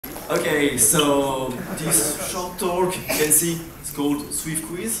Okay, so this short talk, you can see, it's called Swift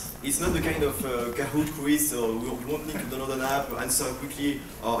Quiz. It's not the kind of Kahoot quiz, so we won't need to download an app, answer quickly,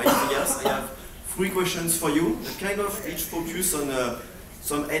 or anything else. I have 3 questions for you that kind of each focus on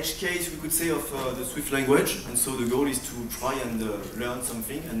some edge case, we could say, of the Swift language. And so the goal is to try and learn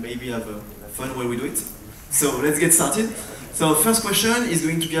something and maybe have fun while we do it. So let's get started. So first question is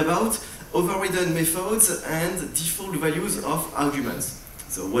going to be about overridden methods and default values of arguments.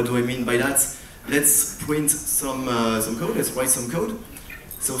 So what do I mean by that? Let's print some code, let's write some code.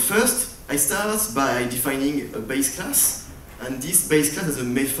 So first, I start by defining a base class, and this base class has a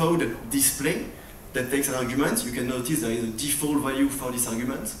method display that takes an argument. You can notice there is a default value for this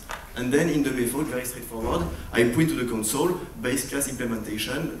argument, and then in the method, very straightforward, I print to the console base class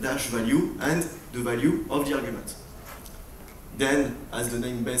implementation dash value and the value of the argument. Then, as the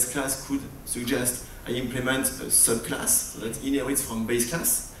name base class could suggest, I implement a subclass so that inherits from base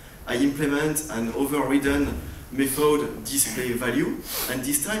class. I implement an overridden method display value, and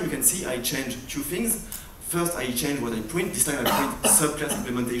this time you can see I change 2 things. First, I change what I print. This time I print subclass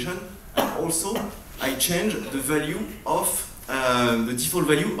implementation, and also I change the value of the default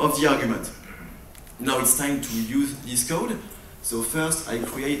value of the argument. Now it's time to use this code. So first, I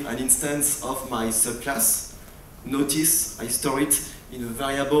create an instance of my subclass. Notice I store it in a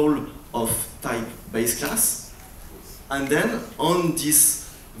variable of type base class, and then on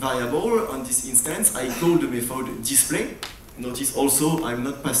this variable, on this instance, I call the method display. Notice also I'm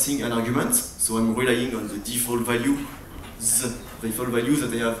not passing an argument, so I'm relying on the default values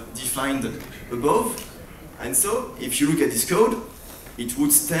that I have defined above. And so if you look at this code, it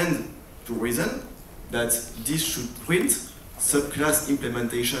would stand to reason that this should print subclass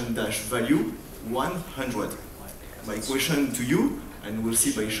implementation dash value 100. My question to you, and we'll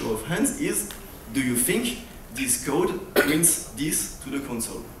see by show of hands, is do you think this code prints this to the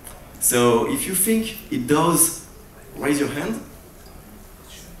console? So if you think it does, raise your hand.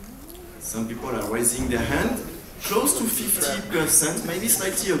 Some people are raising their hand. Close to 50%, maybe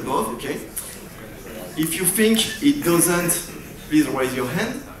slightly above, okay? If you think it doesn't, please raise your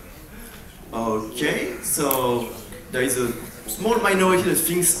hand. Okay, so there is a small minority that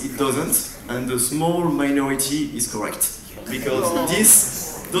thinks it doesn't, and the small minority is correct. Because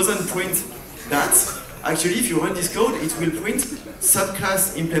this doesn't print that. Actually, if you run this code, it will print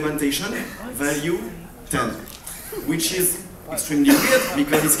subclass implementation value 10, which is extremely weird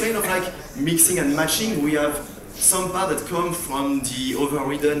because it's kind of like mixing and matching. We have some part that come from the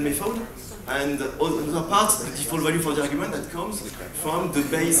overridden method, and another part, the default value for the argument, that comes from the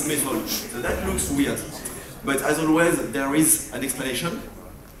base method. So that looks weird. But as always, there is an explanation.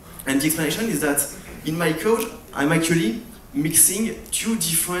 And the explanation is that in my code, I'm actually mixing 2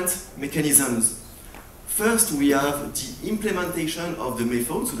 different mechanisms. First, we have the implementation of the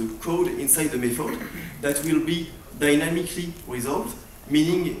method, so the code inside the method, that will be dynamically resolved,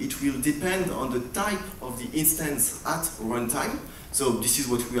 meaning it will depend on the type of the instance at runtime. So this is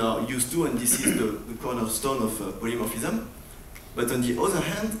what we are used to, and this is the cornerstone of polymorphism. But on the other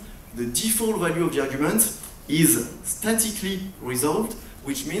hand, the default value of the argument is statically resolved,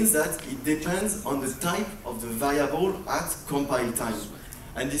 which means that it depends on the type of the variable at compile time.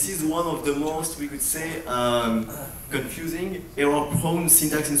 And this is one of the most, we could say, confusing, error-prone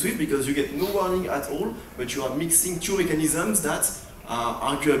syntax in Swift, because you get no warning at all, but you are mixing 2 mechanisms that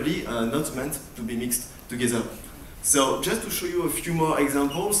are arguably not meant to be mixed together. So just to show you a few more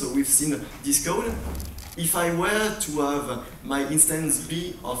examples, so we've seen this code. If I were to have my instance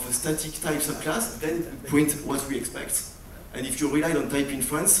be of a static type subclass, then it would print what we expect. And if you relied on type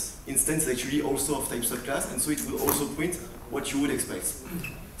inference, instance is actually also of type subclass, and so it will also print what you would expect.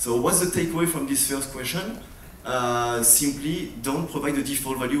 So what's the takeaway from this first question? Simply don't provide the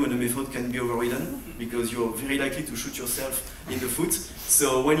default value when a method can be overridden, because you're very likely to shoot yourself in the foot.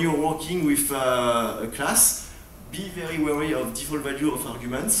 So when you're working with a class, be very wary of default value of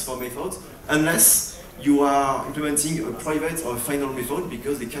arguments for methods, unless you are implementing a private or a final method,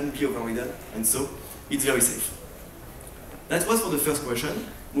 because they can be overridden, and so it's very safe. That was for the first question.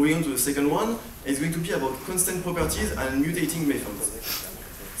 Moving on to the second one, it's going to be about constant properties and mutating methods.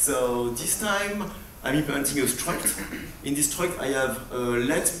 So this time, I'm implementing a struct. In this struct, I have a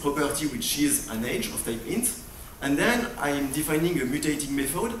let property, which is an age of type int, and then I'm defining a mutating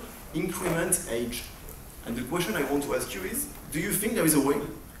method, increment age. And the question I want to ask you is, do you think there is a way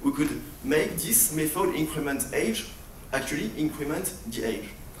we could make this method increment age actually increment the age?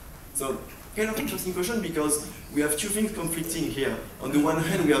 So, kind of interesting question, because we have 2 things conflicting here. On the one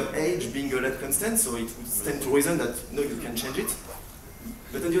hand, we have age being a let constant, so it would stand to reason that no, you can change it.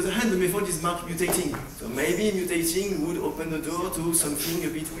 But on the other hand, the method is marked mutating. So maybe mutating would open the door to something a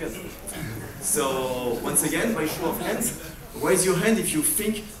bit weird. So once again, by show of hands, raise your hand if you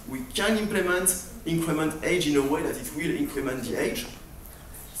think we can implement increment age in a way that it will increment the age.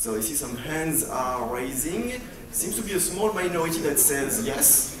 So I see some hands are raising. Seems to be a small minority that says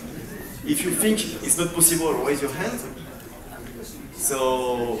yes. If you think it's not possible, raise your hand.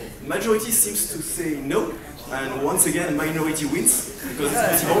 So majority seems to say no. And once again, minority wins, because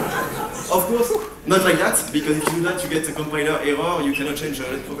it's possible. Of course, not like that, because if you do that, you get a compiler error, you cannot change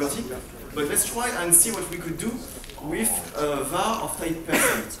a property. But let's try and see what we could do with a var of type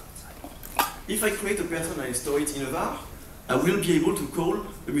person. If I create a person and I store it in a var, I will be able to call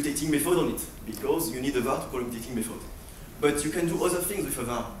a mutating method on it, because you need a var to call a mutating method. But you can do other things with a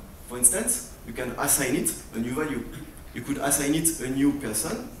var. For instance, you can assign it a new value. You could assign it a new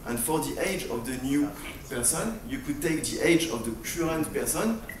person, and for the age of the new person, you could take the age of the current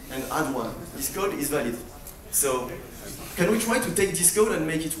person and add one. This code is valid. So, can we try to take this code and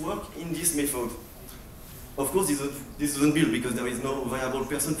make it work in this method? Of course, this doesn't build because there is no variable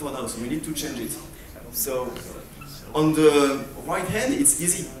person for now, so we need to change it. So, on the right hand, it's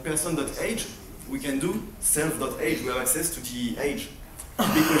easy person.age. We can do self.age. We have access to the age. The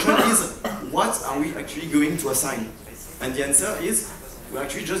big question is, what are we actually going to assign? And the answer is, we're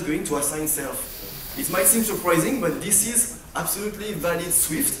actually just going to assign self. It might seem surprising, but this is absolutely valid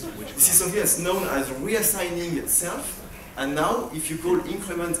Swift. This is something that's known as reassigning self. And now, if you call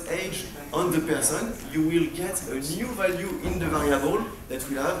increment age on the person, you will get a new value in the variable that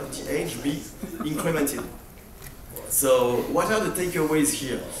will have the age be incremented. So, what are the takeaways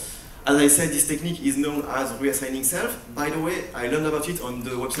here? As I said, this technique is known as reassigning self. By the way, I learned about it on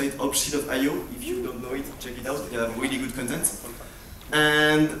the website opshi.io. If you don't know it, check it out. They have really good content.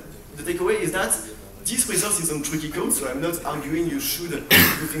 And the takeaway is that this results in some tricky code, so I'm not arguing you should do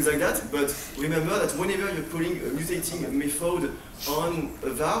things like that, but remember that whenever you're calling a mutating method on a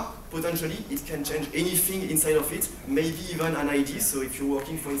var, potentially it can change anything inside of it, maybe even an ID. So if you're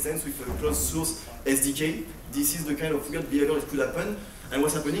working, for instance, with a closed source SDK, this is the kind of weird behavior that could happen. And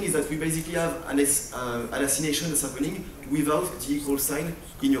what's happening is that we basically have an assignation that's happening without the equal sign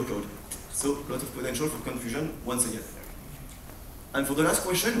in your code. So a lot of potential for confusion once again. And for the last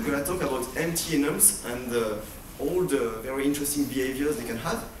question, we're going to talk about empty enums and all the very interesting behaviors they can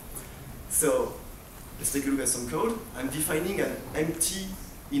have. So let's take a look at some code. I'm defining an empty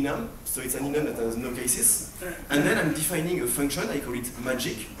enum. So it's an enum that has no cases. And then I'm defining a function. I call it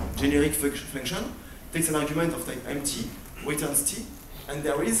magic, generic function. Takes an argument of type empty, returns t. And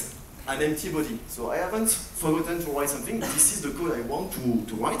there is an empty body. So I haven't forgotten to write something. This is the code I want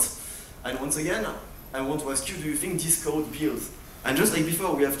to write. And once again, I want to ask you, do you think this code builds? And just like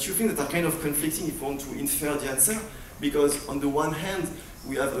before, we have two things that are kind of conflicting if we want to infer the answer. Because on the one hand,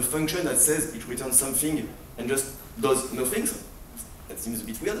 we have a function that says it returns something and just does nothing. So that seems a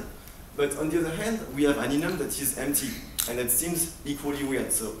bit weird. But on the other hand, we have an enum that is empty. And that seems equally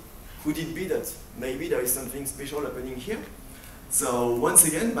weird. So could it be that maybe there is something special happening here? So once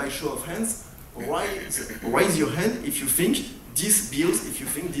again, by show of hands, raise your hand if you think this builds, if you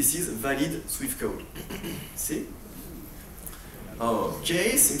think this is valid Swift code. See?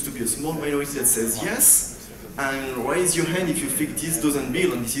 Okay, seems to be a small minority that says yes. And raise your hand if you think this doesn't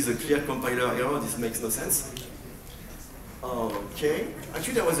build, and this is a clear compiler error, this makes no sense. Okay,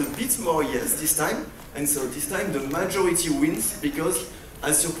 actually there was a bit more yes this time, and so this time the majority wins because,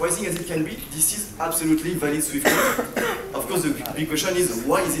 as surprising as it can be, this is absolutely valid Swift code. Of course, the big question is,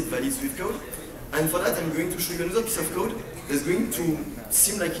 why is it valid Swift code? And for that, I'm going to show you another piece of code that's going to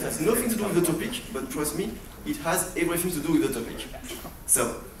seem like it has nothing to do with the topic, but trust me, it has everything to do with the topic.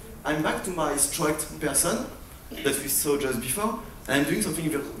 So, I'm back to my struct person that we saw just before, and I'm doing something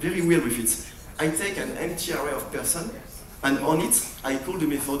very weird with it. I take an empty array of person, and on it, I call the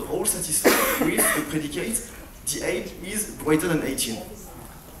method allSatisfied with the predicate, the age is greater than 18.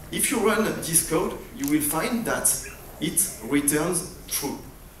 If you run this code, you will find that it returns true.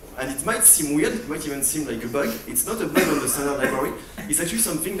 And it might seem weird, it might even seem like a bug. It's not a bug on the standard library. It's actually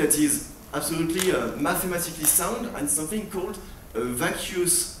something that is absolutely mathematically sound, and something called a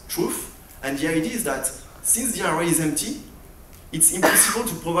vacuous truth. And the idea is that since the array is empty, it's impossible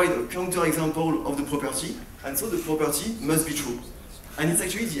to provide a counterexample of the property, and so the property must be true. And it's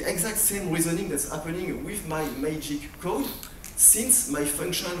actually the exact same reasoning that's happening with my magic code. Since my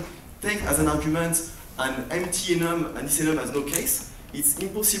function takes as an argument an empty enum, and this enum has no case, it's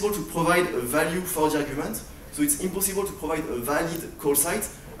impossible to provide a value for the argument, so it's impossible to provide a valid call site,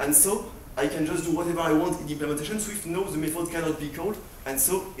 and so I can just do whatever I want in the implementation. Swift knows the method cannot be called, and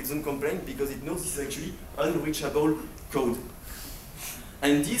so it doesn't complain because it knows this is actually unreachable code.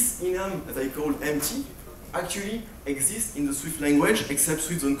 And this enum that I call empty actually exists in the Swift language, except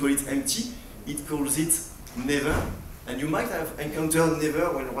Swift don't call it empty, it calls it never. And you might have encountered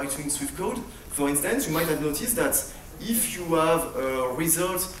never when writing Swift code. For instance, you might have noticed that if you have a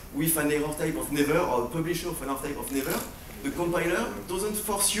result with an error type of never or a publisher of an error type of never, the compiler doesn't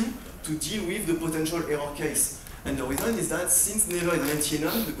force you to deal with the potential error case. And the reason is that since never is an empty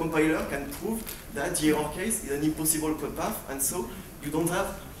enum, the compiler can prove that the error case is an impossible code path, and so you don't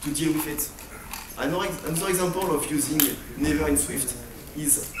have to deal with it. Another example of using never in Swift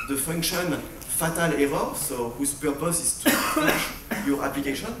is the function fatal error, so whose purpose is to crash your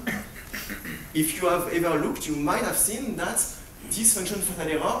application. If you have ever looked, you might have seen that this function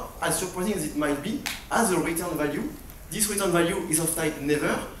fatal error, as surprising as it might be, has a return value. This return value is of type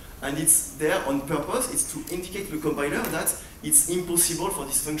never, and it's there on purpose. It's to indicate to the compiler that it's impossible for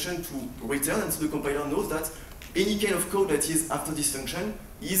this function to return, and so the compiler knows that any kind of code that is after this function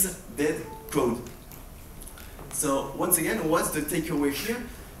is dead code. So once again, what's the takeaway here?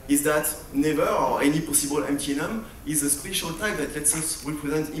 Is that never, or any possible empty enum, is a special type that lets us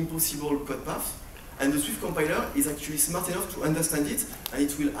represent impossible code paths. And the Swift compiler is actually smart enough to understand it, and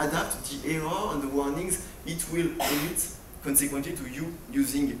it will adapt the error and the warnings it will emit consequently to you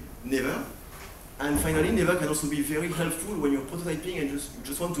using never. And finally, never can also be very helpful when you're prototyping and you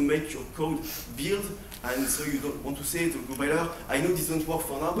just want to make your code build, and so you don't want to say to the compiler, I know this doesn't work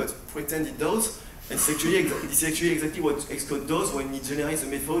for now, but pretend it does. And this is actually exactly what Xcode does when it generates a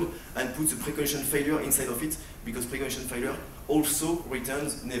method and puts a precondition failure inside of it, because precondition failure also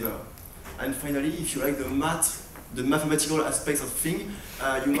returns never. And finally, if you like the mathematical aspects of things,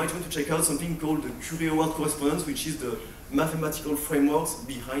 you might want to check out something called the Curie-Award correspondence, which is the mathematical frameworks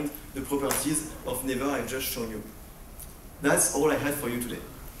behind the properties of never I've just shown you. That's all I had for you today.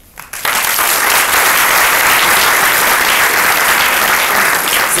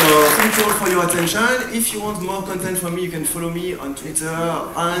 So thank you all for your attention. If you want more content from me, you can follow me on Twitter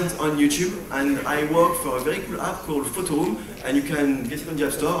and on YouTube. And I work for a very cool app called Photo Room, and you can get it on the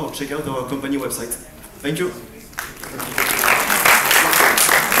App Store or check out our company website. Thank you.